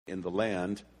in the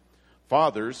land.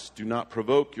 Fathers, do not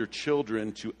provoke your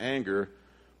children to anger,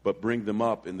 but bring them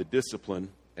up in the discipline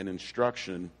and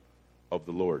instruction of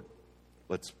the Lord.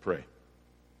 Let's pray.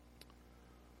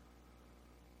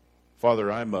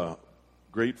 Father, I'm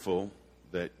grateful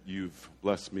that you've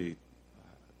blessed me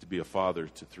to be a father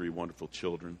to 3 wonderful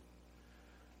children.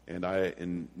 And I,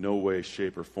 in no way,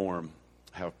 shape, or form,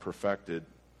 have perfected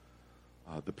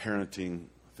the parenting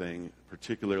thing,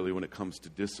 particularly when it comes to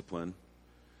discipline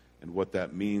and what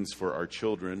that means for our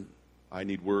children. I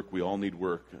need work. We all need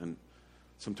work. And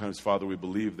sometimes, Father, we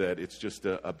believe that it's just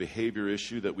a behavior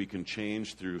issue that we can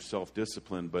change through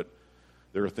self-discipline. But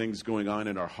there are things going on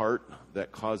in our heart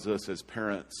that cause us as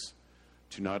parents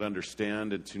to not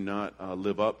understand and to not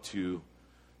live up to,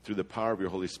 through the power of your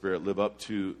Holy Spirit, live up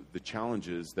to the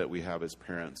challenges that we have as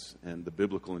parents and the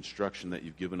biblical instruction that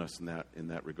you've given us in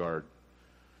that regard.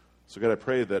 So God, I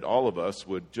pray that all of us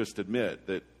would just admit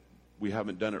that we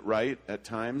haven't done it right at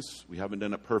times, we haven't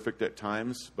done it perfect at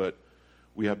times, but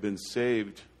we have been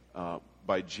saved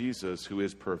by Jesus, who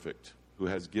is perfect, who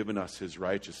has given us his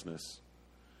righteousness,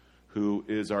 who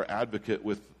is our advocate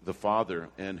with the Father,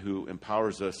 and who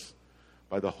empowers us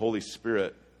by the Holy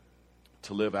Spirit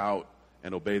to live out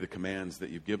and obey the commands that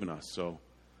you've given us. So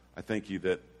I thank you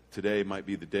that today might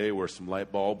be the day where some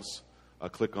light bulbs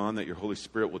click on, that your Holy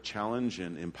Spirit will challenge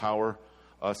and empower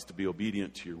us to be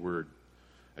obedient to your word.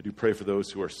 I do pray for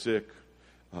those who are sick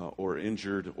or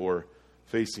injured or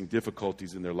facing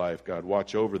difficulties in their life. God,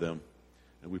 watch over them.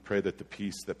 And we pray that the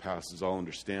peace that passes all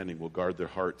understanding will guard their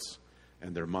hearts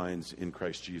and their minds in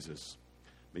Christ Jesus.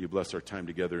 May you bless our time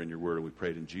together in your word. We pray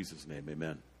it in Jesus' name.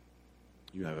 Amen.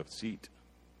 You have a seat.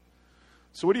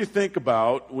 So what do you think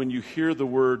about when you hear the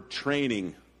word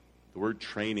training? The word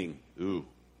training. Ooh.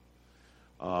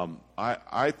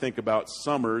 I think about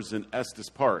summers in Estes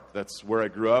Park. That's where I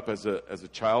grew up as a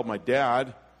child. My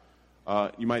dad,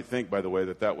 you might think, by the way,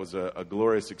 that was a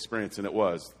glorious experience, and it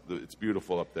was. It's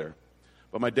beautiful up there.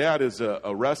 But my dad is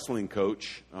a wrestling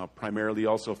coach, primarily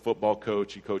also a football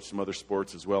coach. He coached some other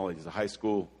sports as well. He's a high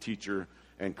school teacher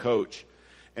and coach.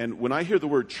 And when I hear the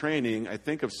word training, I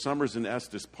think of summers in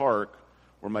Estes Park,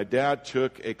 where my dad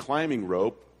took a climbing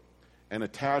rope and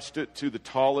attached it to the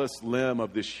tallest limb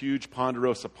of this huge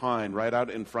ponderosa pine right out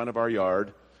in front of our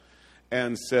yard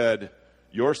and said,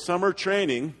 "Your summer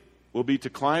training will be to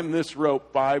climb this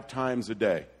rope 5 times a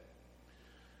day."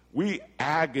 We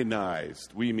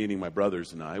agonized, we meaning my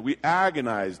brothers and I, we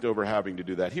agonized over having to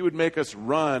do that. He would make us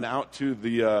run out to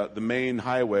the main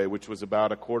highway, which was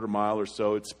about a quarter mile or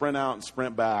so. It'd sprint out and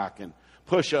sprint back, and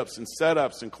push-ups and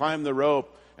set-ups and climb the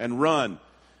rope and run,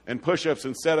 and push-ups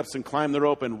and set-ups and climb the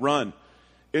rope and run.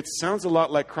 It sounds a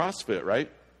lot like CrossFit, right?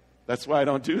 That's why I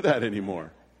don't do that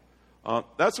anymore.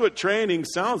 That's what training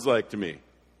sounds like to me.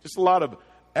 Just a lot of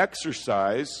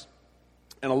exercise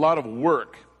and a lot of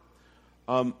work.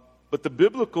 But the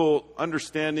biblical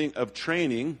understanding of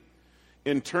training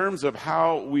in terms of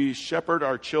how we shepherd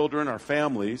our children, our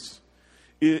families,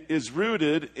 is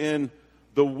rooted in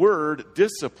the word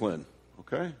discipline.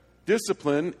 Okay?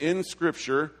 Discipline in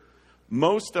Scripture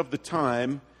most of the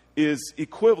time is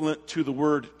equivalent to the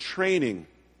word training.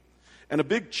 And a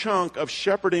big chunk of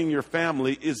shepherding your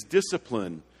family is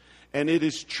discipline. And it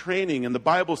is training. And the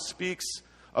Bible speaks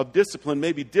of discipline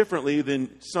maybe differently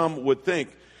than some would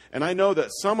think. And I know that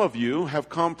some of you have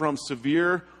come from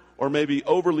severe or maybe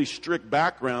overly strict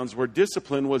backgrounds where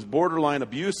discipline was borderline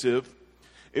abusive.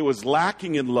 It was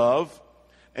lacking in love.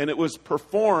 And it was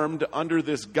performed under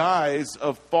this guise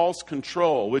of false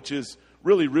control, which is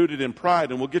really rooted in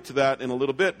pride, and we'll get to that in a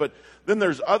little bit. But then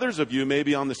there's others of you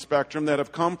maybe on the spectrum that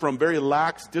have come from very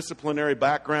lax disciplinary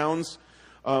backgrounds,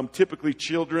 typically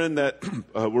children that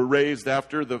were raised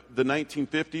after the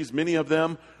 1950s, many of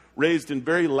them raised in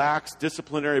very lax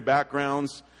disciplinary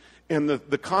backgrounds. And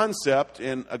the concept,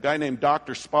 and a guy named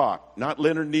Dr. Spock, not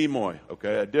Leonard Nimoy,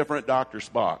 okay, a different Dr.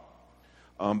 Spock,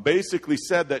 basically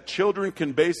said that children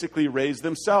can basically raise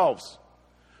themselves,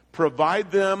 provide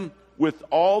them with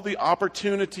all the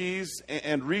opportunities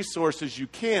and resources you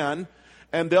can,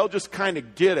 and they'll just kind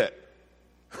of get it.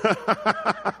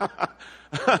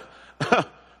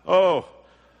 Oh,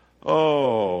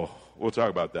 we'll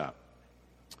talk about that.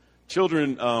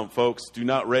 Children, folks, do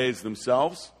not raise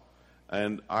themselves,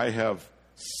 and I have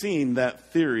seen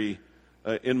that theory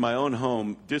in my own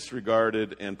home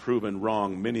disregarded and proven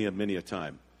wrong many a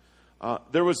time.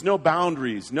 There was no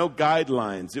boundaries, no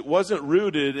guidelines. It wasn't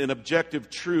rooted in objective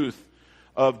truth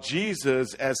of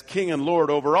Jesus as King and Lord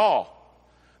over all.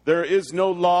 There is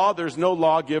no law. There's no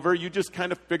lawgiver. You just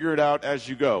kind of figure it out as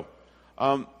you go.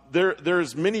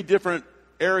 There's many different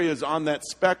areas on that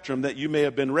spectrum that you may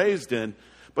have been raised in.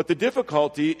 But the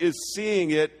difficulty is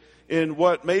seeing it in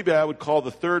what maybe I would call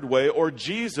the third way, or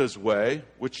Jesus' way,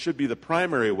 which should be the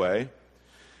primary way.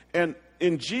 And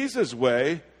in Jesus'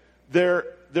 way, there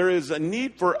is a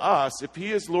need for us, if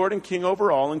He is Lord and King over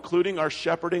all, including our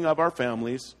shepherding of our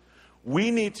families,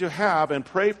 we need to have and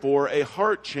pray for a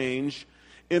heart change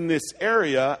in this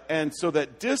area, and so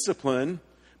that discipline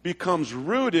becomes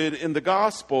rooted in the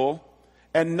gospel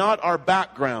and not our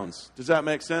backgrounds. Does that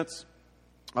make sense?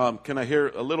 Can I hear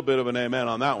a little bit of an amen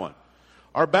on that one?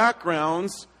 Our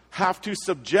backgrounds have to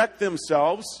subject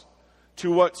themselves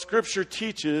to what Scripture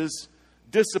teaches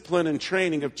discipline and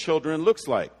training of children looks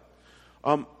like.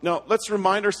 Now, let's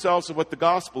remind ourselves of what the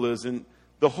gospel is. And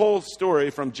the whole story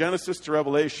from Genesis to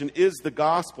Revelation is the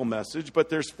gospel message, but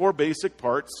there's 4 basic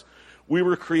parts. We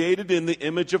were created in the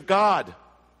image of God.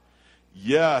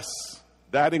 Yes,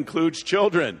 that includes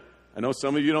children. I know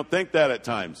some of you don't think that at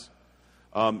times.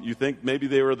 You think maybe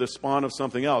they were the spawn of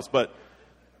something else, but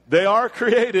they are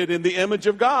created in the image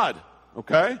of God,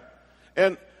 okay?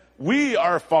 And we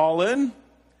are fallen,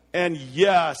 and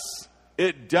yes,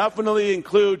 it definitely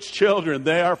includes children.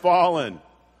 They are fallen.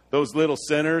 Those little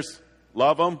sinners,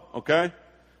 love them, okay?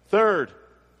 Third,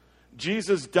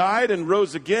 Jesus died and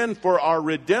rose again for our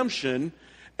redemption,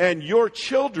 and your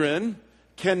children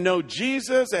can know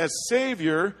Jesus as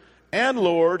Savior and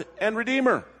Lord and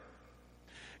Redeemer.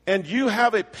 And you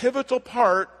have a pivotal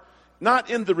part,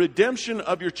 not in the redemption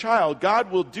of your child.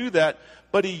 God will do that,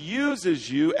 but He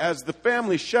uses you as the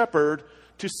family shepherd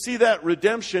to see that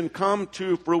redemption come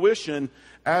to fruition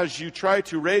as you try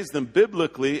to raise them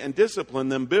biblically and discipline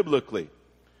them biblically.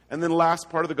 And then the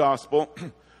last part of the gospel,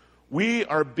 we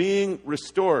are being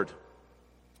restored.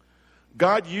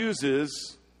 God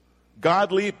uses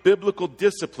godly biblical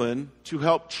discipline to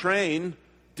help train,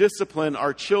 discipline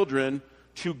our children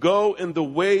to go in the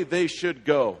way they should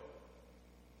go.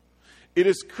 It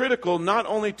is critical not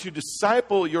only to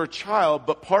disciple your child,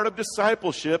 but part of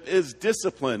discipleship is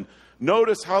discipline.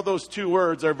 Notice how those 2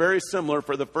 words are very similar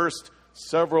for the first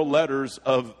several letters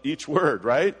of each word,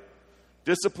 right?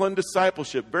 Discipline,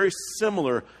 discipleship, very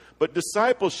similar. But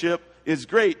discipleship is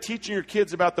great. Teaching your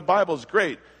kids about the Bible is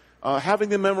great. Having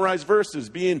them memorize verses,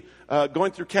 going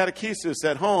through catechesis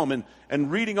at home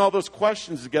and reading all those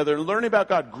questions together and learning about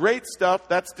God. Great stuff.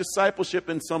 That's discipleship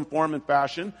in some form and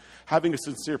fashion. Having a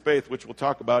sincere faith, which we'll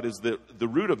talk about, is the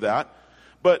root of that.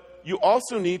 But you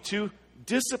also need to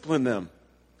discipline them.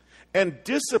 And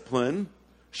discipline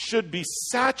should be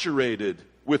saturated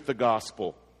with the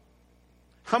gospel.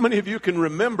 How many of you can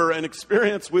remember an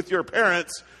experience with your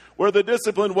parents where the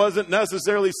discipline wasn't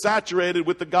necessarily saturated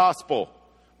with the gospel?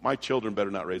 My children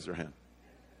better not raise their hand.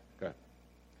 Okay.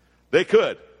 They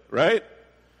could, right?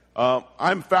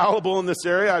 I'm fallible in this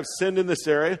area. I've sinned in this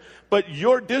area. But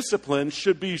your discipline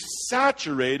should be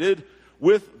saturated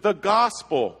with the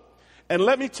gospel. And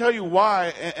let me tell you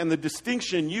why and the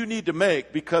distinction you need to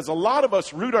make, because a lot of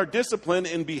us root our discipline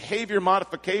in behavior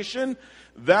modification.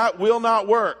 That will not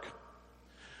work.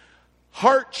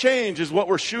 Heart change is what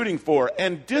we're shooting for,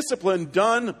 and discipline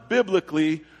done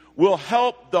biblically will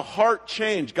help the heart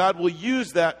change. God will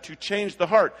use that to change the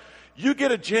heart. You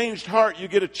get a changed heart, you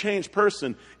get a changed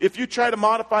person. If you try to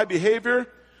modify behavior,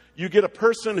 you get a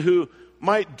person who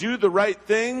might do the right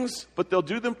things, but they'll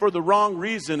do them for the wrong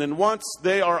reason. And once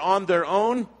they are on their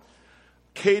own,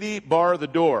 Katie, bar the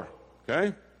door.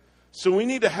 Okay? So we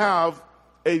need to have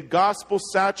a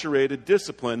gospel-saturated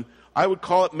discipline. I would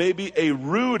call it maybe a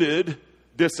rooted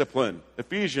discipline.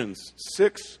 Ephesians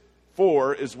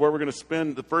 6:4 is where we're going to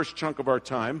spend the first chunk of our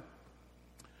time.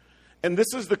 And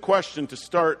this is the question to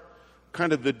start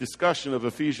kind of the discussion of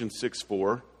Ephesians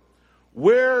 6:4.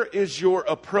 Where is your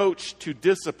approach to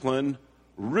discipline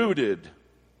rooted?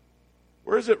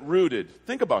 Where is it rooted?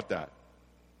 Think about that.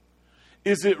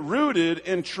 Is it rooted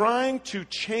in trying to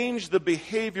change the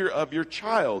behavior of your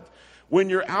child? When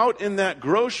you're out in that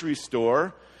grocery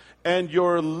store and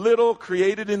your little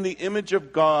created in the image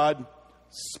of God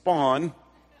spawn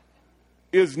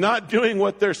is not doing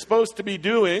what they're supposed to be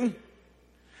doing,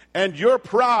 and your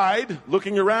pride,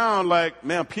 looking around like,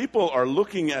 man, people are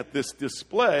looking at this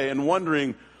display and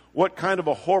wondering what kind of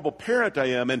a horrible parent I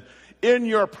am. And in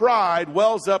your pride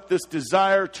wells up this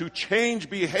desire to change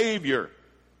behavior.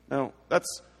 Now,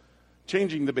 that's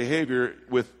changing the behavior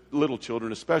with little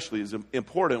children especially is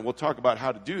important. We'll talk about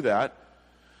how to do that.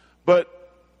 But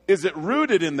is it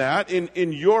rooted in that,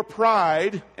 in your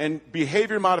pride and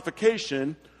behavior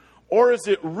modification, or is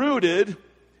it rooted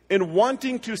in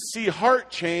wanting to see heart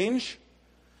change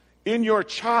in your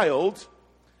child?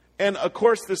 And of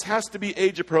course, this has to be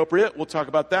age appropriate. We'll talk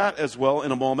about that as well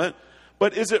in a moment.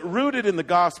 But is it rooted in the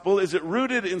gospel? Is it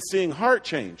rooted in seeing heart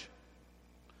change?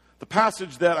 The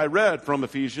passage that I read from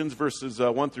Ephesians, verses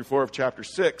 1 through 4 of chapter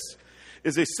 6,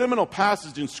 is a seminal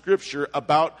passage in Scripture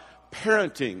about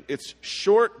parenting. It's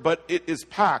short, but it is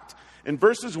packed. In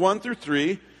verses 1 through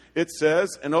 3, it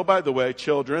says, and oh, by the way,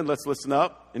 children, let's listen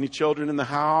up. Any children in the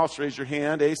house? Raise your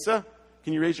hand. Asa,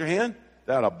 can you raise your hand?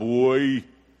 That a boy.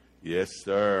 Yes,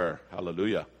 sir.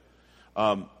 Hallelujah.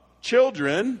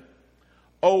 Children,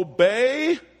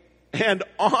 obey and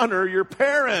honor your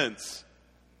parents.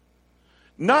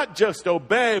 Not just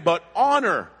obey, but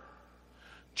honor.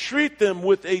 Treat them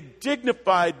with a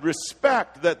dignified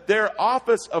respect that their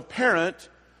office of parent,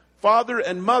 father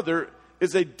and mother,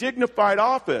 is a dignified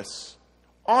office.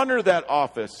 Honor that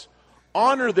office.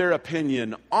 Honor their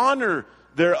opinion. Honor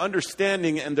their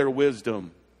understanding and their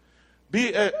wisdom.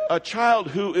 Be a child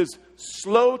who is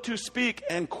slow to speak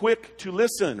and quick to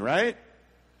listen, right?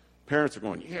 Parents are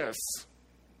going, yes.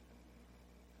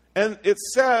 And it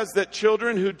says that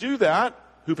children who do that,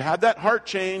 who've had that heart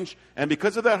change, and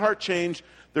because of that heart change,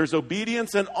 there's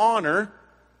obedience and honor,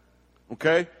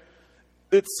 okay?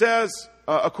 It says,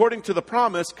 according to the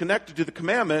promise connected to the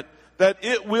commandment, that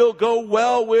it will go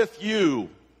well with you.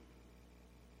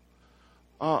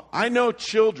 I know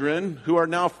children who are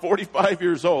now 45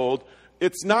 years old.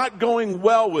 It's not going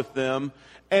well with them,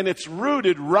 and it's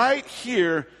rooted right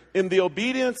here in the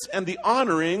obedience and the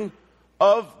honoring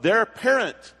of their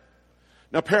parent.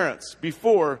 Now, parents,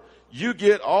 before you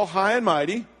get all high and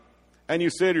mighty, and you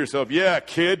say to yourself, yeah,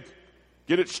 kid,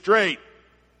 get it straight,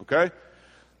 okay?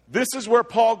 This is where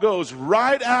Paul goes.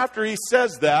 Right after he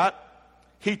says that,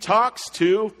 he talks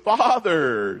to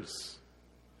fathers.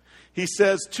 He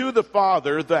says to the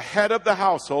father, the head of the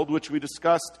household, which we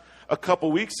discussed a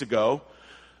couple weeks ago,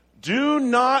 do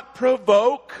not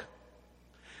provoke,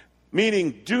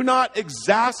 meaning do not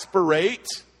exasperate.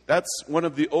 That's one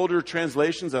of the older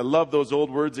translations. I love those old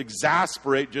words.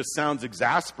 Exasperate just sounds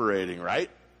exasperating, right?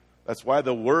 That's why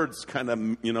the words kind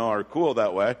of, are cool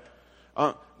that way.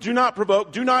 Do not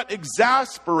provoke, do not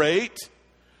exasperate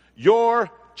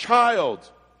your child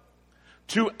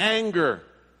to anger.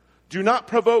 Do not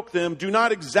provoke them, do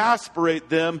not exasperate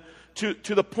them to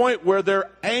the point where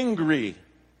they're angry.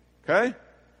 Okay?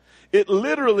 It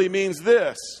literally means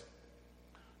this.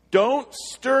 Don't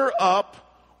stir up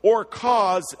or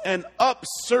cause an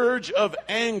upsurge of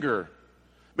anger.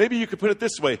 Maybe you could put it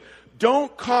this way.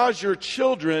 Don't cause your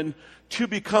children to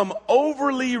become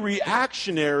overly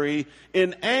reactionary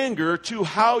in anger to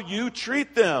how you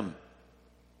treat them.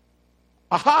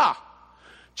 Aha!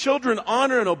 Children,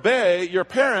 honor and obey your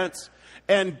parents.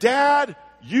 And dad,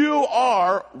 you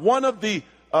are one of the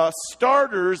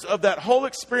starters of that whole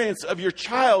experience of your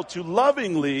child to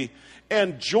lovingly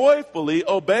and joyfully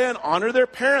obey and honor their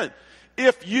parent.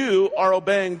 If you are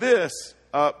obeying this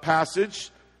passage,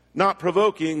 not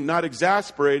provoking, not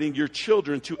exasperating your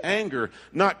children to anger,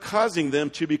 not causing them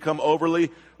to become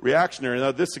overly reactionary.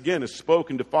 Now, this again is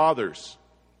spoken to fathers.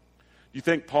 You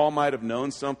think Paul might have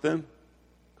known something?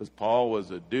 Because Paul was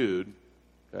a dude,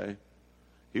 okay?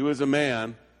 He was a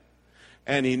man.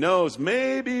 And he knows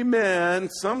maybe men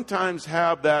sometimes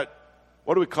have that,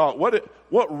 what do we call it?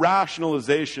 What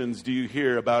rationalizations do you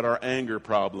hear about our anger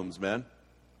problems, men?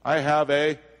 I have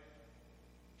a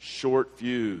short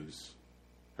fuse.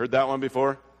 Heard that one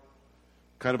before?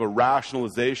 Kind of a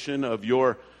rationalization of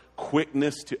your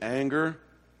quickness to anger.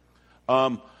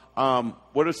 What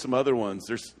are some other ones?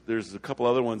 There's a couple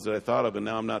other ones that I thought of, and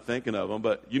now I'm not thinking of them.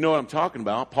 But you know what I'm talking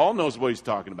about. Paul knows what he's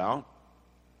talking about.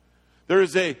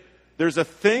 There's a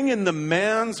thing in the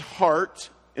man's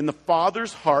heart, in the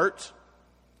father's heart,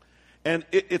 and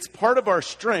it's part of our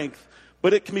strength,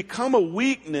 but it can become a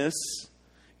weakness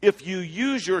if you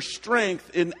use your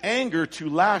strength in anger to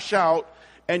lash out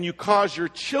and you cause your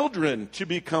children to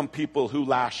become people who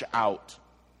lash out.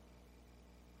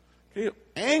 Okay?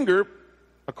 Anger,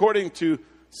 according to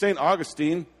St.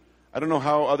 Augustine, I don't know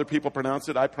how other people pronounce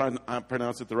it. I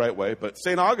pronounce it the right way. But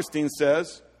St. Augustine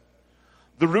says,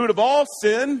 the root of all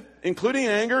sin, including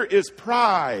anger, is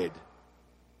pride.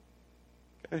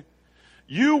 Okay?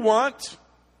 You want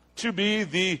to be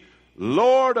the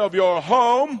Lord of your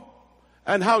home,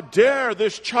 and how dare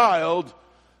this child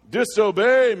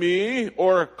disobey me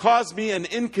or cause me an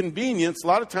inconvenience. A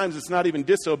lot of times it's not even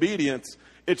disobedience.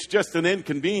 It's just an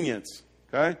inconvenience.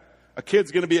 Okay? A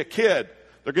kid's going to be a kid.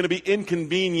 They're going to be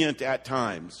inconvenient at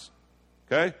times.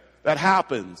 Okay? That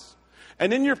happens.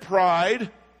 And in your pride,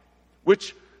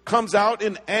 which comes out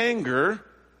in anger,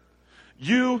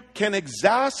 you can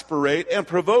exasperate and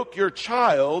provoke your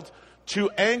child to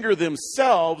anger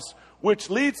themselves,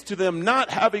 which leads to them not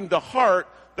having the heart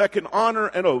that can honor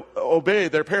and obey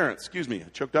their parents. Excuse me, I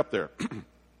choked up there.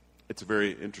 It's a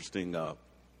very interesting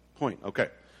point. Okay.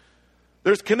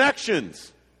 There's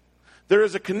connections. There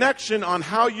is a connection on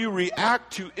how you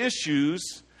react to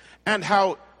issues and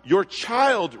how your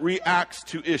child reacts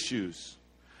to issues.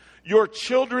 Your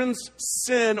children's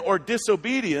sin or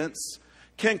disobedience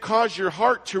can cause your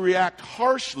heart to react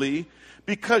harshly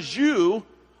because you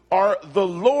are the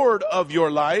Lord of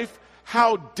your life.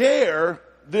 How dare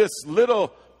this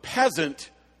little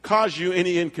peasant cause you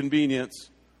any inconvenience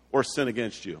or sin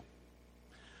against you?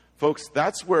 Folks,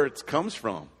 that's where it comes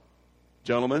from.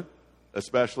 Gentlemen,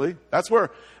 especially. That's where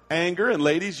anger, and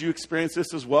ladies, you experience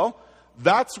this as well.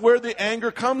 That's where the anger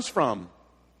comes from.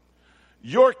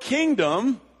 Your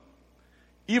kingdom,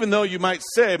 even though you might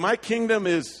say, my kingdom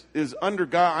is under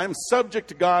God, I'm subject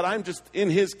to God, I'm just in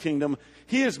His kingdom,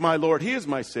 He is my Lord, He is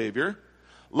my Savior.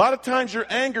 A lot of times your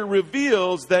anger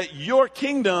reveals that your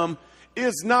kingdom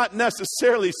is not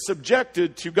necessarily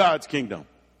subjected to God's kingdom.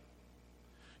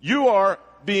 You are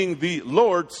being the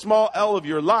Lord, small L of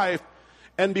your life,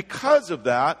 and because of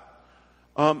that,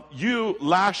 you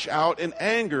lash out in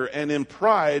anger and in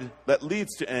pride that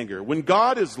leads to anger. When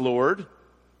God is Lord,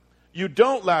 you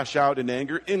don't lash out in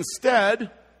anger. Instead,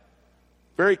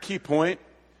 very key point,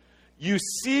 you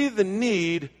see the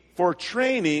need for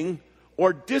training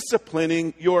or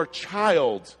disciplining your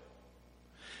child.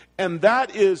 And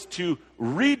that is to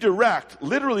redirect.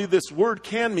 Literally, this word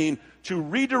can mean to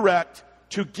redirect,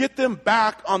 to get them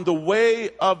back on the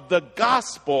way of the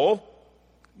gospel,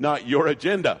 not your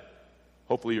agenda.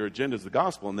 Hopefully your agenda is the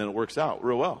gospel, and then it works out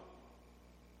real well.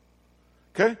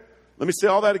 Okay? Let me say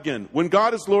all that again. When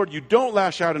God is Lord, you don't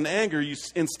lash out in anger.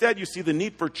 Instead, you see the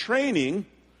need for training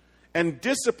and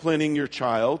disciplining your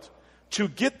child to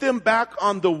get them back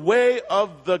on the way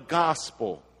of the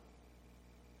gospel.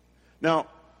 Now,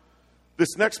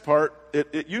 this next part,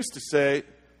 it used to say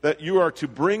that you are to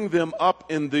bring them up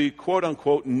in the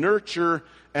quote-unquote nurture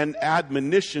and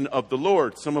admonition of the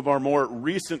Lord. Some of our more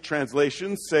recent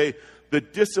translations say the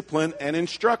discipline and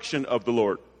instruction of the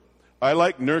Lord. I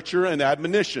like nurture and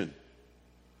admonition.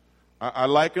 I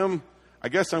like them. I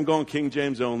guess I'm going King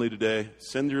James only today.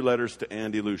 Send your letters to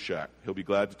Andy Lushak. He'll be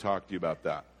glad to talk to you about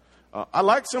that. I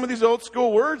like some of these old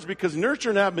school words because nurture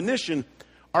and admonition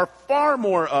are far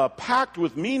more packed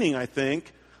with meaning, I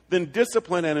think, than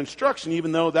discipline and instruction,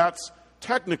 even though that's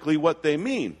technically what they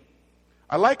mean.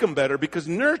 I like them better because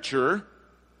nurture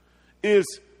is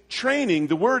training.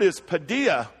 The word is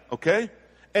paideia, okay?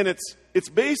 And it's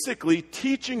basically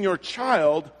teaching your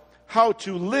child how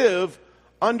to live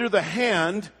under the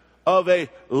hand of a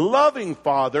loving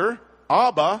father,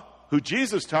 Abba, who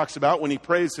Jesus talks about when he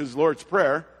prays his Lord's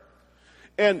Prayer.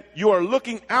 And you are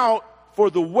looking out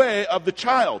for the way of the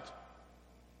child.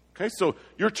 Okay, so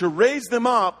you're to raise them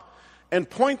up and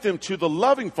point them to the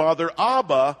loving father,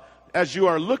 Abba, as you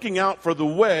are looking out for the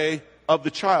way of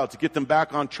the child to get them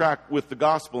back on track with the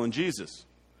gospel and Jesus.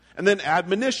 And then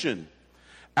admonition.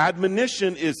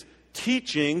 Admonition is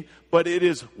teaching, but it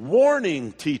is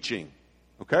warning teaching.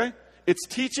 Okay? It's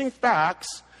teaching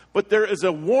facts, but there is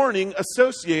a warning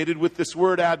associated with this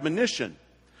word admonition.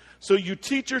 So you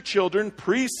teach your children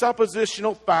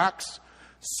presuppositional facts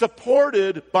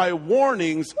supported by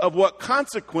warnings of what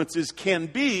consequences can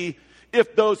be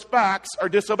if those facts are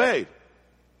disobeyed.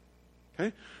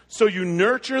 Okay? So you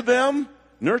nurture them.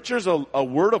 Nurture's a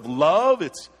word of love.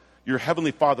 It's your Heavenly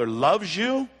Father loves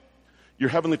you. Your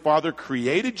Heavenly Father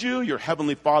created you. Your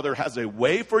Heavenly Father has a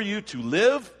way for you to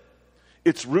live.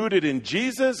 It's rooted in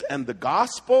Jesus and the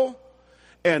gospel.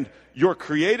 And you're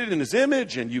created in His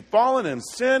image and you've fallen and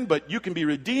sinned, but you can be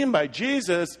redeemed by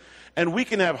Jesus and we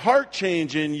can have heart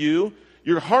change in you.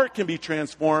 Your heart can be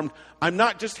transformed. I'm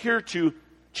not just here to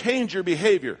change your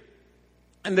behavior.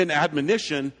 And then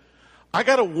admonition. I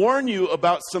got to warn you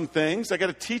about some things. I got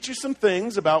to teach you some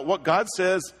things about what God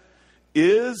says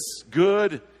is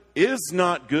good, is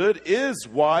not good, is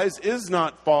wise, is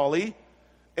not folly.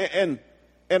 And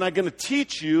I'm going to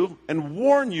teach you and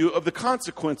warn you of the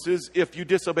consequences if you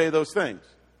disobey those things.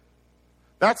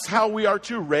 That's how we are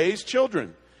to raise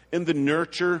children, in the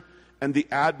nurture and the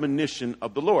admonition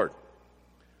of the Lord.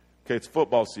 Okay, it's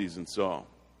football season, so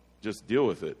just deal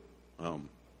with it.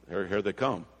 Here they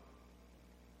come.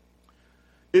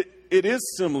 It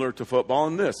is similar to football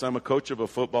in this. I'm a coach of a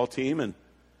football team, and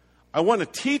I want to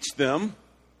teach them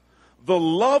the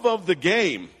love of the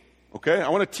game. Okay, I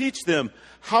want to teach them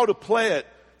how to play it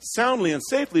soundly and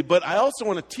safely, but I also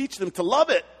want to teach them to love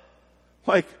it.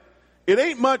 Like, it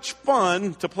ain't much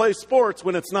fun to play sports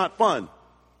when it's not fun.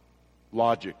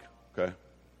 Logic, okay?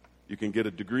 You can get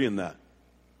a degree in that.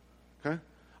 Okay?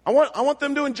 I want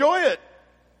them to enjoy it.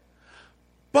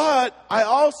 But I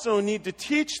also need to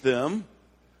teach them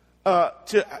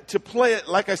to play it,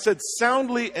 like I said,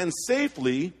 soundly and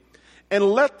safely. and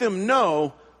let them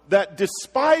know that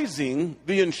despising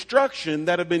the instruction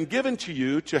that have been given to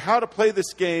you to how to play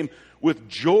this game with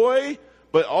joy,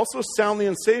 but also soundly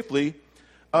and safely,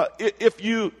 if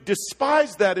you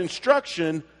despise that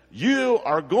instruction, you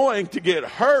are going to get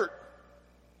hurt.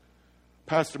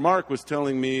 Pastor Mark was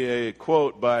telling me a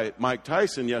quote by Mike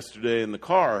Tyson yesterday in the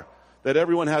car, that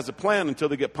everyone has a plan until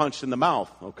they get punched in the mouth,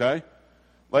 okay?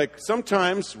 Like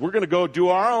sometimes we're going to go do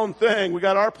our own thing. We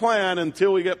got our plan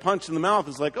until we get punched in the mouth.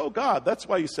 It's like, oh God, that's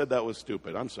why you said that was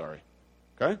stupid. I'm sorry,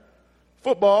 okay?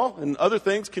 Football and other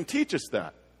things can teach us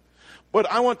that. But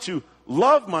I want to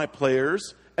love my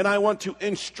players, and I want to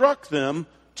instruct them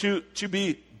to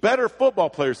be better football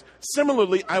players.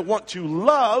 Similarly, I want to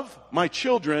love my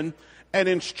children and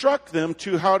instruct them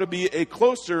to how to be a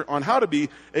closer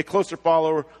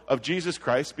follower of Jesus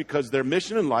Christ, because their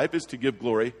mission in life is to give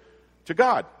glory to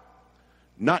God,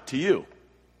 not to you.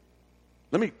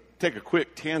 Let me take a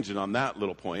quick tangent on that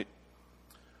little point.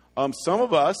 Some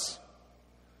of us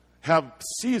have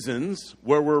seasons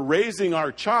where we're raising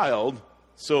our child,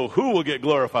 so who will get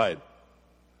glorified?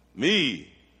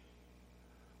 Me.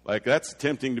 Like, that's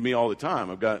tempting to me all the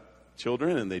time. I've got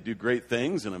children, and they do great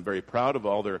things, and I'm very proud of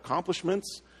all their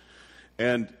accomplishments.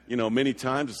 And, many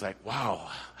times it's like, wow,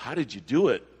 how did you do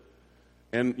it?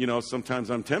 And,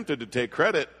 sometimes I'm tempted to take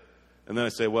credit, and then I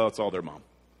say, well, it's all their mom.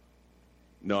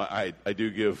 No, I do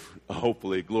give,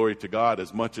 hopefully, glory to God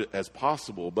as much as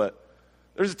possible, but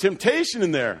there's a temptation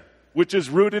in there, which is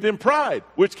rooted in pride,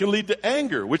 which can lead to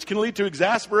anger, which can lead to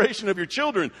exasperation of your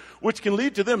children, which can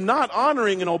lead to them not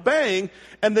honoring and obeying,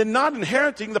 and then not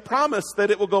inheriting the promise that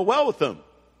it will go well with them.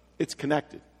 It's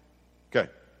connected. Okay.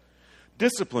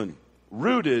 Discipline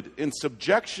rooted in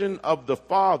subjection of the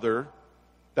Father,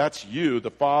 that's you,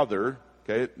 the Father,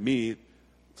 okay, me,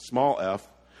 small f,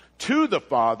 to the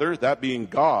Father, that being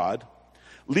God,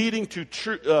 leading to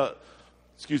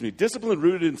discipline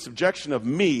rooted in subjection of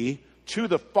me to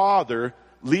the Father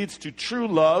leads to true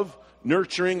love,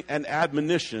 nurturing, and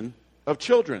admonition of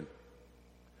children.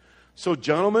 So,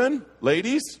 gentlemen,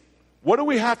 ladies, what do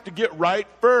we have to get right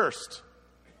first?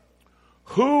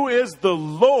 Who is the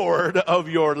Lord of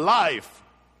your life?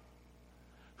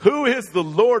 Who is the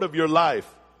Lord of your life?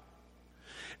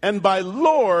 And by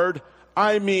Lord,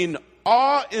 I mean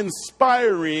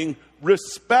awe-inspiring,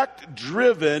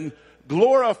 respect-driven,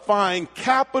 glorifying,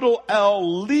 capital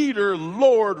L, leader,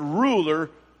 Lord, ruler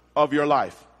of your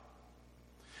life.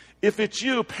 If it's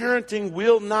you, parenting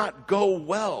will not go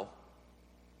well.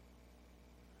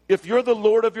 If you're the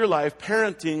Lord of your life,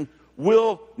 parenting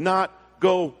will not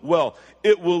go well.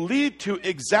 It will lead to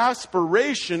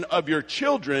exasperation of your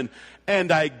children,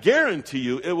 and I guarantee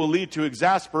you it will lead to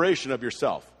exasperation of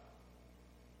yourself.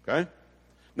 Okay?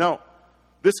 Now,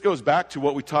 this goes back to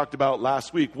what we talked about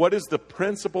last week. What is the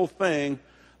principal thing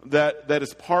that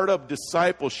is part of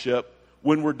discipleship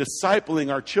when we're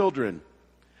discipling our children?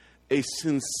 A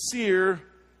sincere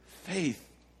faith.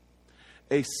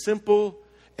 A simple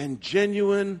and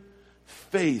genuine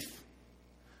faith.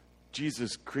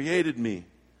 Jesus created me.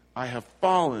 I have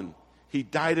fallen. He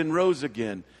died and rose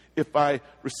again. If I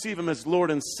receive Him as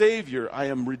Lord and Savior, I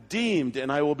am redeemed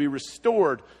and I will be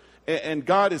restored. And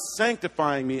God is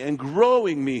sanctifying me and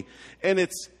growing me. And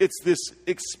it's this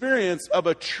experience of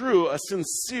a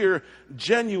sincere,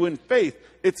 genuine faith.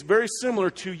 It's very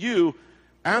similar to you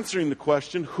answering the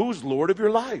question, who's Lord of your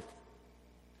life?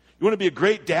 You want to be a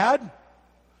great dad?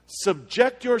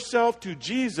 Subject yourself to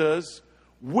Jesus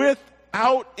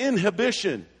without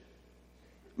inhibition.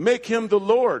 Make Him the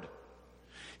Lord.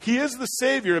 He is the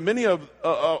Savior in many of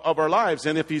our lives.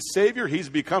 And if He's Savior, He's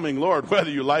becoming Lord, whether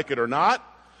you like it or not.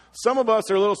 Some of us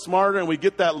are a little smarter and we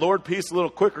get that Lord piece a little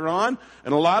quicker on.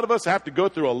 And a lot of us have to go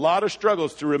through a lot of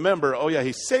struggles to remember, oh yeah,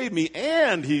 He saved me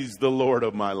and He's the Lord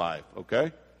of my life,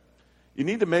 okay? You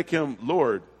need to make Him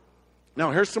Lord.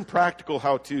 Now, here's some practical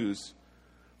how-tos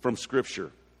from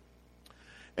Scripture.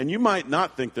 And you might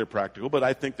not think they're practical, but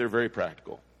I think they're very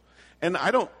practical. And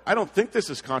I don't think this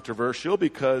is controversial,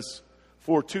 because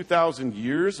for 2,000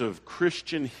 years of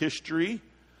Christian history,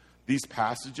 these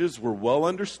passages were well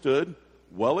understood,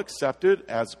 well accepted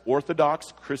as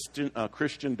orthodox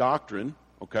Christian doctrine,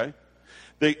 okay?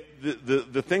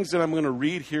 The things that I'm going to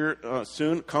read here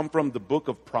soon come from the book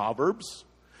of Proverbs.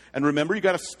 And remember, you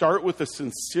got to start with a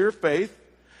sincere faith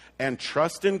and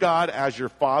trust in God as your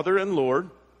Father and Lord,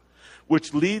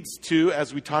 which leads to,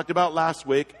 as we talked about last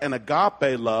week, an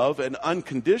agape love, an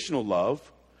unconditional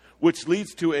love, which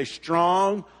leads to a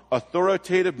strong,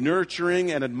 authoritative,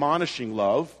 nurturing, and admonishing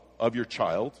love of your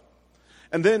child.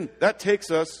 And then that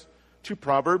takes us to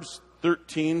Proverbs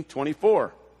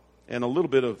 13:24 and a little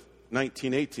bit of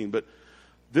 19:18. But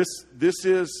this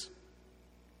is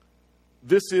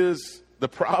this is the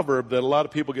proverb that a lot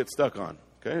of people get stuck on.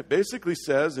 Okay? It basically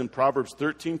says in Proverbs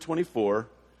 13:24,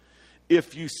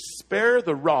 if you spare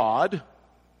the rod,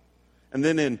 and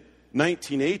then in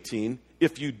 19:18,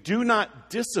 if you do not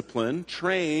discipline,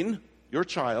 train your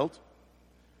child,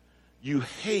 you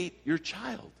hate your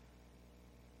child.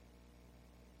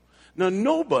 Now,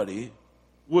 nobody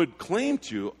would claim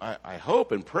to, I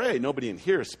hope and pray, nobody in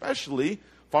here especially,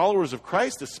 followers of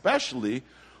Christ especially,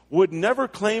 would never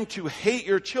claim to hate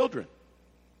your children.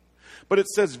 But it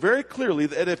says very clearly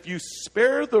that if you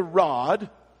spare the rod,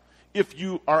 if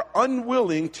you are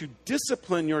unwilling to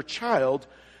discipline your child,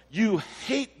 you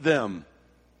hate them.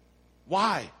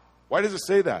 Why? Why does it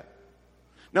say that?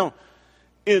 Now,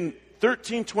 in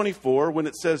 13:24, when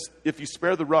it says, if you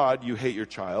spare the rod, you hate your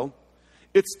child,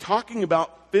 it's talking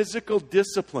about physical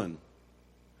discipline.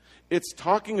 It's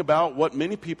talking about what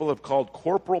many people have called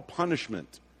corporal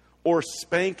punishment or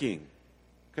spanking.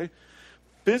 Okay?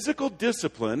 Physical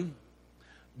discipline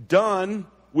done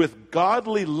with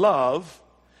godly love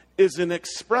is an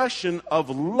expression of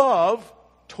love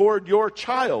toward your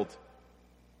child.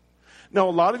 Now,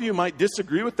 a lot of you might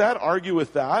disagree with that, argue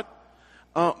with that,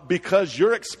 because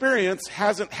your experience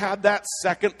hasn't had that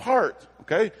second part.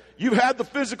 Okay? You've had the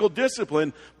physical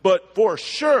discipline, but for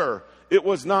sure it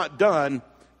was not done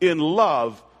in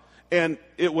love, and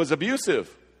it was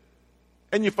abusive.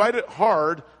 And you find it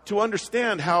hard to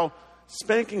understand how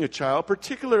spanking a child,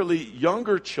 particularly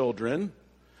younger children,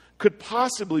 could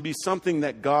possibly be something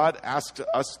that God asks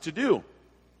us to do.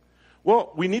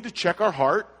 Well, we need to check our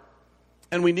heart,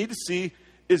 and we need to see,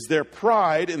 is there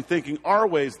pride in thinking our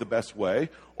way is the best way,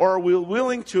 or are we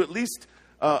willing to at least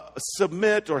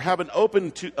submit or have an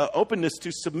openness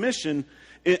to submission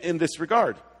in this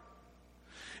regard?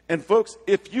 And folks,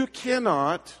 if you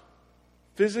cannot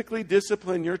physically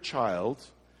discipline your child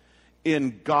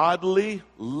in godly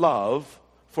love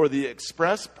for the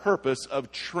express purpose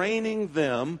of training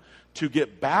them to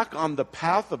get back on the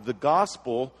path of the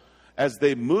gospel as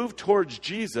they move towards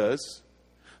Jesus,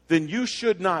 then you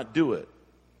should not do it.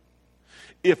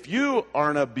 If you are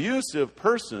an abusive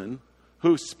person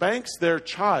who spanks their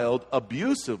child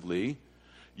abusively,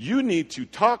 you need to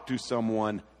talk to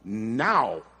someone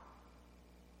now.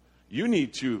 You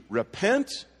need to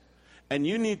repent, and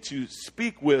you need to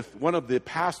speak with one of the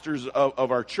pastors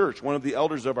of our church, one of the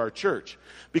elders of our church,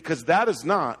 because that is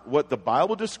not what the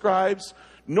Bible describes,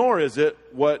 nor is it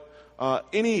what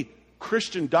any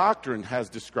Christian doctrine has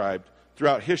described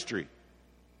throughout history.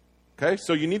 Okay?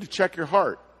 So you need to check your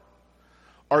heart.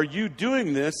 Are you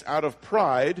doing this out of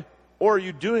pride, or are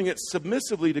you doing it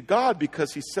submissively to God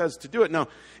because He says to do it? Now,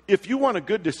 if you want a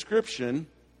good description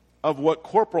of what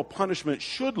corporal punishment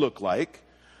should look like,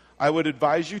 I would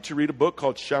advise you to read a book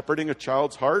called Shepherding a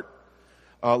Child's Heart.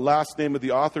 Last name of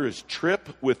the author is Tripp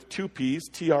with 2 P's,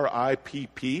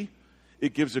 Tripp.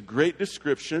 It gives a great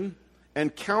description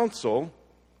and counsel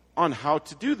on how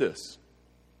to do this,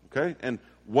 okay? And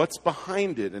what's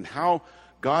behind it and how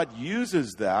God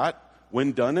uses that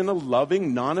when done in a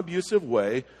loving, non-abusive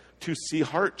way to see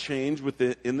heart change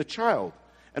in the child.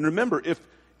 And remember,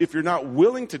 if you're not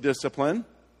willing to discipline,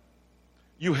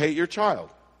 you hate your child.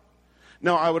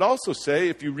 Now, I would also say,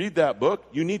 if you read that book,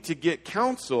 you need to get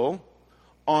counsel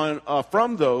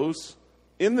from those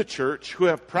in the church who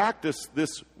have practiced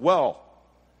this well.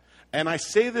 And I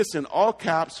say this in all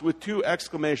caps with 2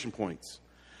 exclamation points.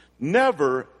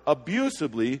 Never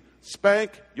abusively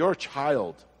spank your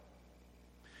child.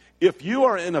 If you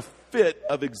are in a fit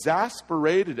of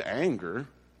exasperated anger,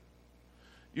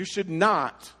 you should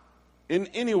not, in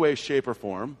any way, shape, or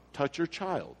form, touch your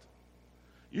child.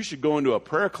 You should go into a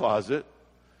prayer closet,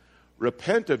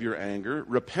 repent of your anger,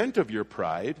 repent of your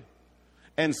pride,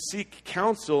 and seek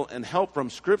counsel and help from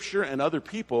Scripture and other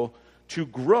people to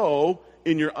grow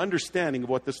in your understanding of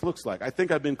what this looks like. I think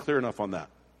I've been clear enough on that.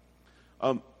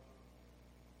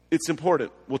 It's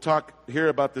important. We'll talk here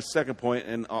about this second point,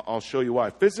 and I'll show you why.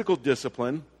 Physical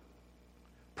discipline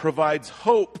provides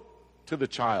hope to the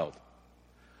child.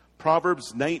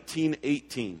 Proverbs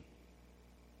 19:18.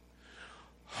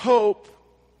 Hope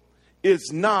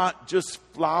is not just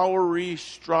flowery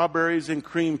strawberries and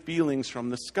cream feelings from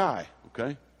the sky,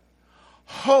 okay?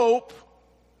 Hope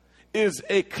is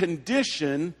a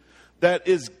condition that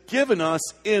is given us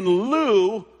in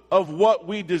lieu of what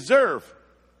we deserve.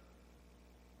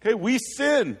 Okay, we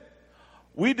sin.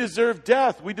 We deserve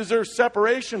death. We deserve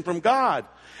separation from God.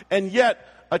 And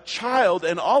yet, a child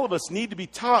and all of us need to be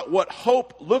taught what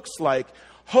hope looks like.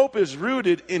 Hope is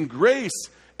rooted in grace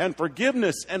and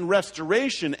forgiveness and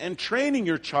restoration and training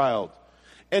your child.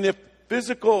 And if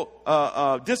physical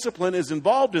discipline is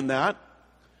involved in that,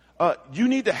 you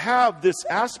need to have this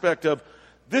aspect of,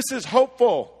 this is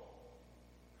hopeful.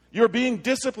 You're being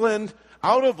disciplined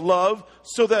out of love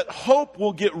so that hope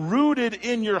will get rooted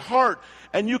in your heart.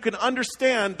 And you can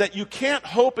understand that you can't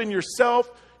hope in yourself.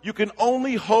 You can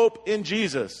only hope in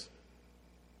Jesus.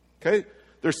 Okay?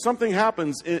 There's something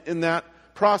happens in that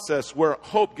process where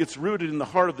hope gets rooted in the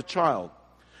heart of the child.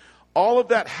 All of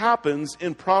that happens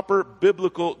in proper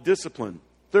biblical discipline.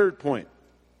 Third point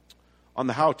on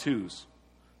the how-tos.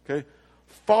 Okay?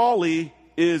 Folly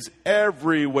is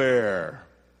everywhere.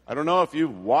 I don't know if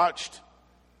you've watched,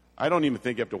 I don't even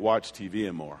think you have to watch TV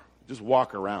anymore. Just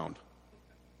walk around.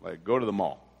 Like, go to the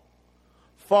mall.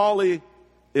 Folly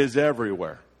is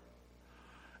everywhere.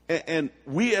 And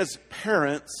we as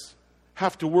parents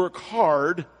have to work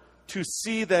hard to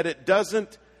see that it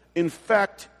doesn't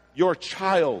infect your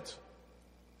child.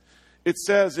 It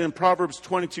says in Proverbs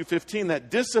 22:15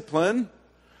 that discipline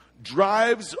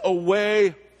drives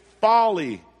away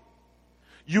folly.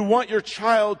 You want your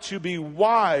child to be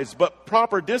wise, but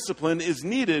proper discipline is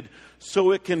needed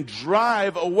so it can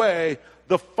drive away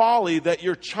the folly that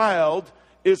your child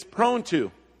is prone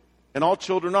to. And all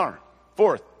children are.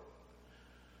 Fourth,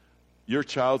 your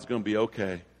child's going to be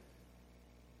okay.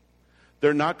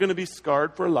 They're not going to be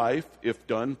scarred for life if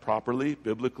done properly,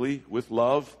 biblically, with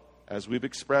love, as we've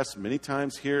expressed many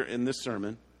times here in this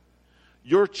sermon.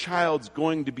 Your child's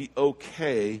going to be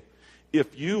okay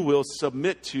if you will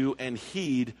submit to and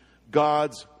heed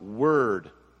God's word.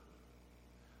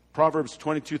 Proverbs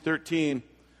 22:13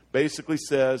 basically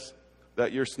says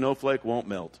that your snowflake won't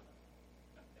melt.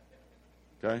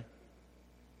 Okay?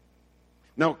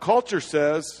 Now, culture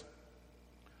says,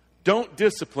 don't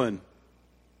discipline.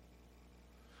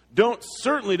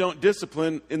 Certainly don't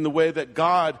discipline in the way that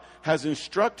God has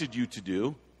instructed you to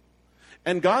do.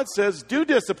 And God says, do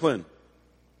discipline.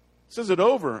 Says it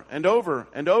over and over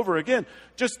and over again.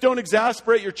 Just don't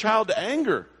exasperate your child to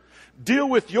anger. Deal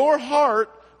with your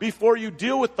heart before you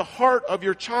deal with the heart of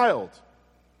your child.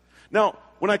 Now,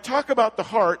 when I talk about the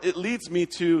heart, it leads me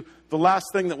to the last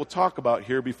thing that we'll talk about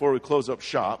here before we close up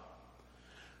shop.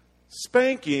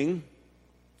 Spanking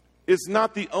is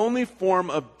not the only form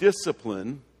of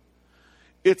discipline.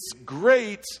 It's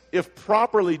great if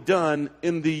properly done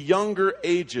in the younger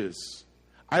ages.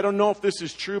 I don't know if this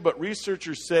is true, but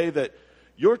researchers say that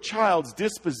your child's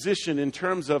disposition in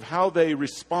terms of how they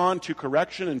respond to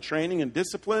correction and training and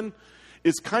discipline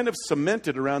is kind of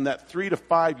cemented around that 3 to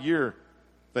 5 year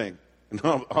thing. And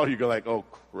all you go like, oh,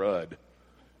 crud.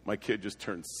 My kid just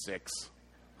turned 6.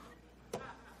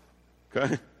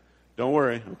 Okay? Don't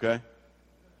worry, okay?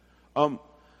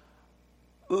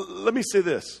 Let me say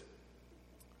this.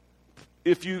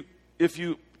 If you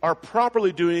are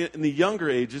properly doing it in the younger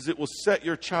ages, it will set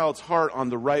your child's heart on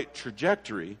the right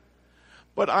trajectory.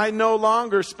 But I no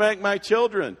longer spank my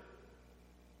children.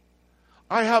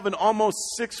 I have an almost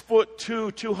 6'2",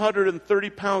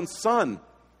 230-pound son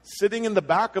sitting in the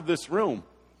back of this room.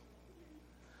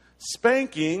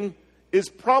 Spanking is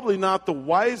probably not the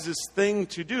wisest thing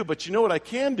to do, but you know what I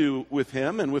can do with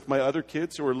him and with my other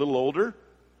kids who are a little older?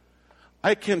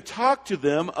 I can talk to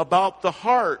them about the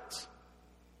heart.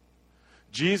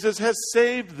 Jesus has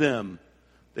saved them.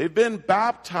 They've been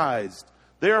baptized.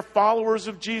 They are followers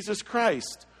of Jesus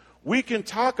Christ. We can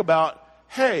talk about,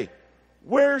 hey,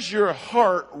 where's your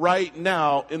heart right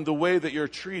now in the way that you're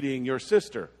treating your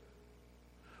sister?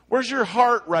 Where's your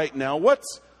heart right now?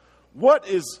 What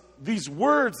is these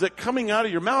words that coming out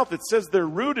of your mouth? It says they're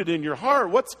rooted in your heart.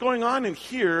 What's going on in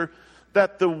here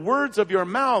that the words of your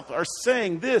mouth are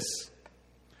saying this?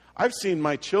 I've seen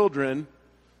my children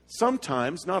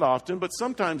sometimes, not often, but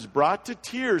sometimes brought to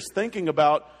tears thinking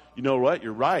about, you know what,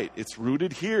 you're right, it's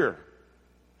rooted here.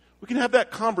 We can have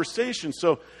that conversation.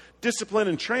 So discipline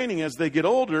and training as they get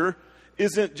older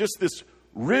isn't just this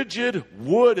rigid,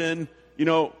 wooden,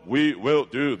 we will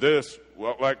do this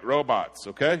like robots,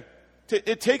 okay?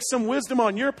 It takes some wisdom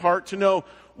on your part to know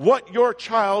what your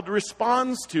child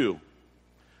responds to.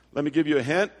 Let me give you a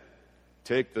hint.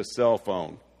 Take the cell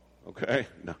phone, okay?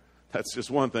 No, that's just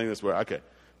one thing that's where, okay.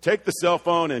 Take the cell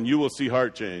phone and you will see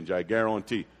heart change, I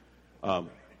guarantee.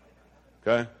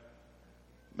 Okay?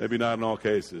 Maybe not in all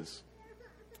cases.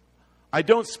 I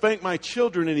don't spank my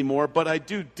children anymore, but I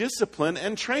do discipline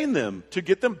and train them to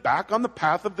get them back on the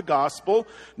path of the gospel,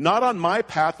 not on my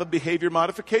path of behavior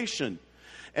modification.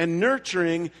 And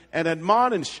nurturing and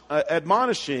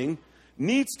admonishing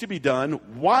needs to be done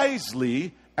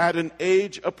wisely at an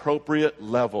age-appropriate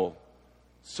level.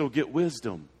 So get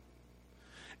wisdom.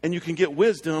 And you can get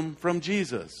wisdom from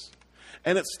Jesus.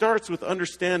 And it starts with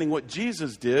understanding what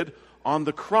Jesus did on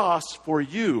the cross for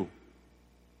you.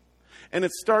 And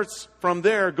it starts from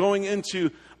there going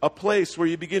into a place where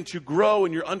you begin to grow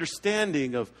in your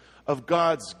understanding of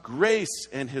God's grace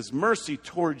and His mercy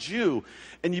towards you.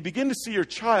 And you begin to see your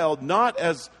child not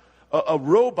as a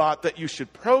robot that you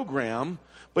should program,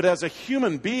 but as a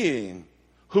human being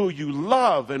who you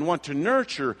love and want to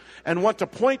nurture and want to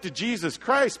point to Jesus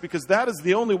Christ, because that is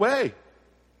the only way.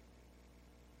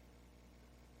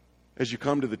 As you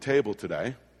come to the table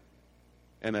today,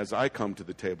 and as I come to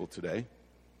the table today,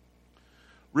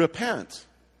 repent.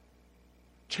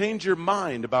 Change your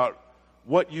mind about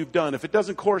what you've done. If it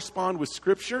doesn't correspond with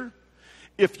Scripture,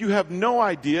 if you have no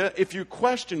idea, if you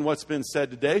question what's been said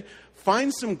today,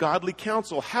 find some godly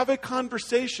counsel. Have a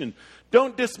conversation.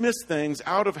 Don't dismiss things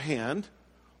out of hand.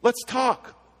 Let's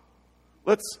talk.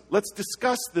 Let's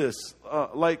discuss this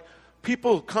like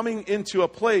people coming into a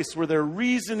place where they're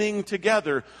reasoning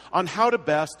together on how to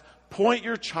best point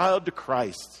your child to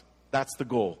Christ. That's the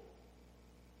goal.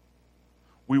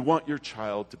 We want your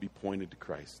child to be pointed to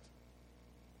Christ.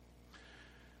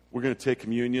 We're going to take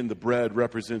communion. The bread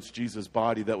represents Jesus'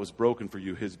 body that was broken for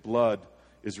you. His blood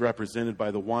is represented by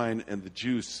the wine and the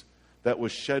juice that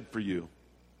was shed for you.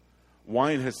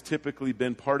 Wine has typically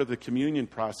been part of the communion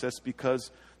process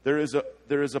because there is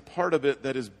a part of it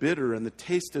that is bitter, and the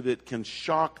taste of it can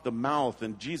shock the mouth.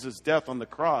 And Jesus' death on the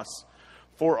cross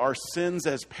for our sins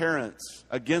as parents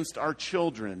against our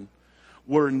children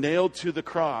were nailed to the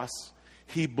cross.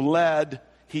 He bled,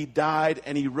 He died,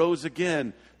 and He rose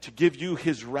again to give you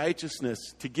His righteousness,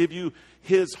 to give you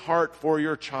His heart for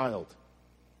your child.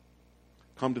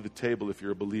 Come to the table if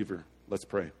you're a believer. Let's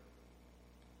pray.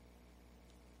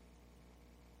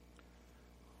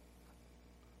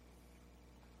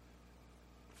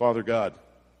 Father God,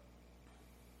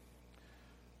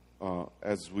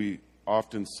 as we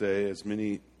often say, as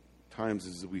many times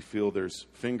as we feel there's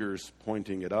fingers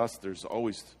pointing at us, there's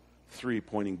always three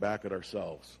pointing back at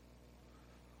ourselves.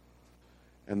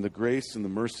 And the grace and the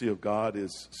mercy of God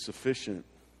is sufficient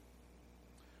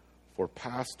for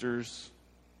pastors,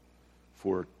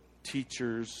 for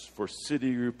teachers, for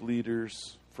city group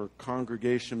leaders, for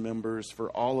congregation members, for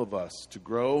all of us to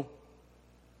grow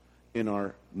in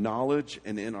our knowledge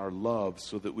and in our love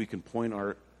so that we can point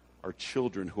our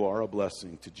children who are a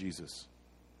blessing to Jesus.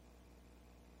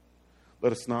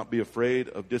 Let us not be afraid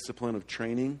of discipline, of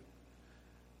training,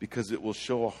 because it will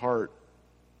show a heart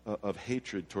of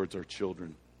hatred towards our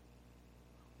children.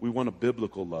 We want a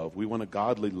biblical love. We want a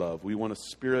godly love. We want a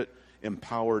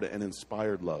Spirit-empowered and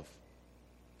inspired love.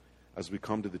 As we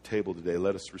come to the table today,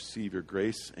 let us receive your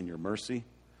grace and your mercy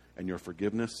and your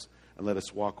forgiveness, and let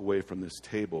us walk away from this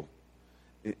table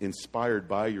inspired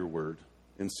by your word,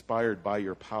 inspired by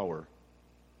your power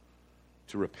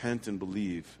to repent and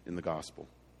believe in the gospel.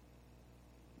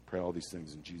 I pray all these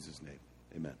things in Jesus' name.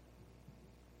 Amen.